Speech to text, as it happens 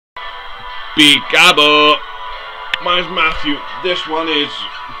Peekaboo! Mine's Matthew. This one is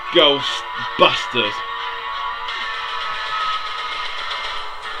Ghostbusters.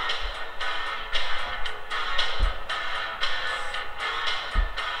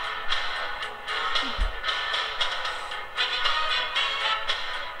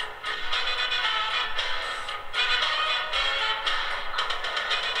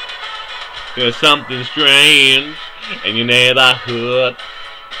 There's something strange in your neighborhood.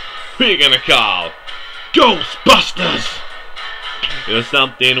 Who you gonna call? Ghostbusters! There's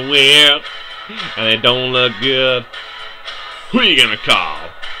something weird and it don't look good. Who you gonna call?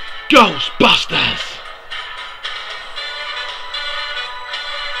 Ghostbusters!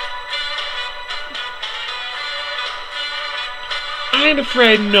 I ain't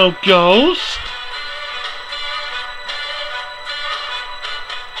afraid of no ghost.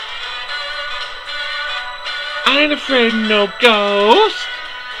 I ain't afraid of no ghost.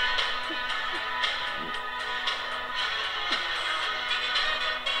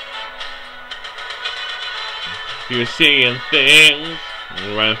 You're seeing things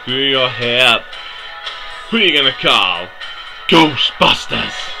run through your head. Who you gonna call?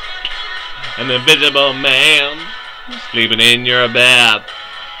 Ghostbusters! An invisible man sleeping in your bed.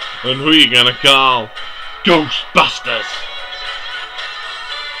 And who you gonna call? Ghostbusters!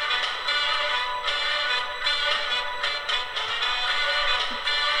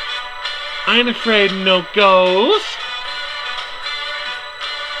 I ain't afraid of no ghost.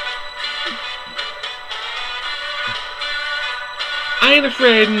 I ain't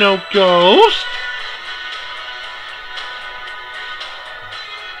afraid of no ghost.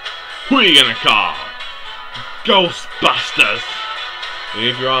 Who you gonna call? Ghostbusters.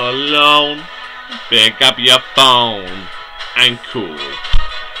 If you're all alone, pick up your phone and call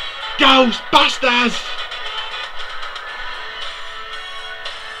Ghostbusters.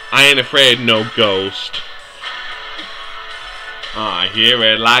 I ain't afraid of no ghost. I hear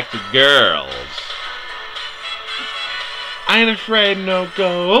it like the girls. I ain't afraid of no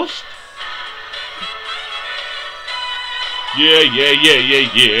ghost. Yeah, yeah, yeah, yeah,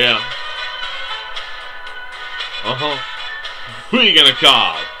 yeah. Who you gonna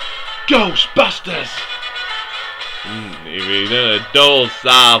call? Ghostbusters! If you're an adult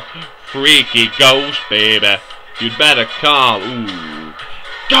soft freaky ghost, baby, you'd better call,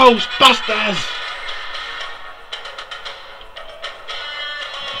 Ghostbusters!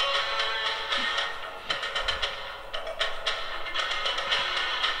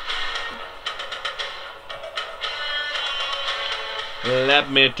 Let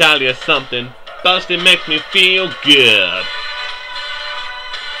me tell you something, busting makes me feel good.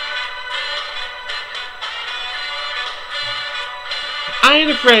 I ain't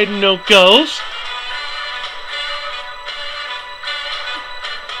afraid of no ghost.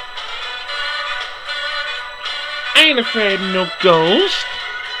 I ain't afraid of no ghost.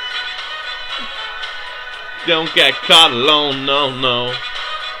 Don't get caught alone, no, no.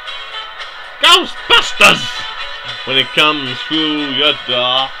 Ghostbusters! When it comes through your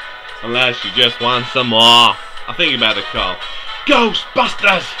door, unless you just want some more, I think you better call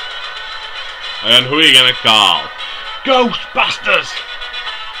Ghostbusters! And who are you gonna call? Ghostbusters!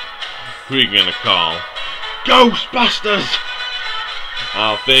 Who are you gonna call? Ghostbusters!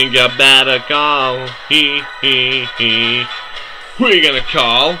 I think you better call. He. Who are you gonna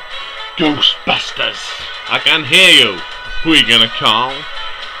call? Ghostbusters! I can hear you. Who are you gonna call?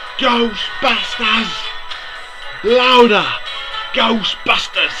 Ghostbusters! Louder!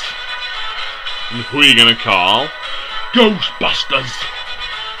 Ghostbusters! And who are you gonna call? Ghostbusters!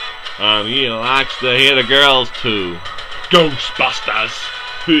 And he likes to hear the girls too. Ghostbusters!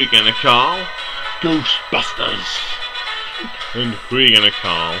 Who are you gonna call? Ghostbusters! And who are you gonna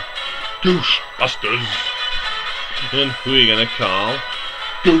call? Ghostbusters! And who are you gonna call?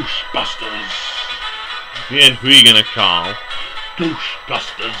 Ghostbusters! And who are you gonna call?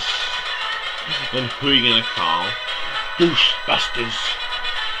 Ghostbusters! And who are you gonna call? Ghostbusters!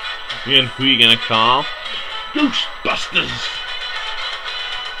 And who are you gonna call? Ghostbusters!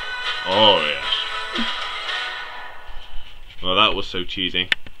 Oh yes. Well, that was so cheesy.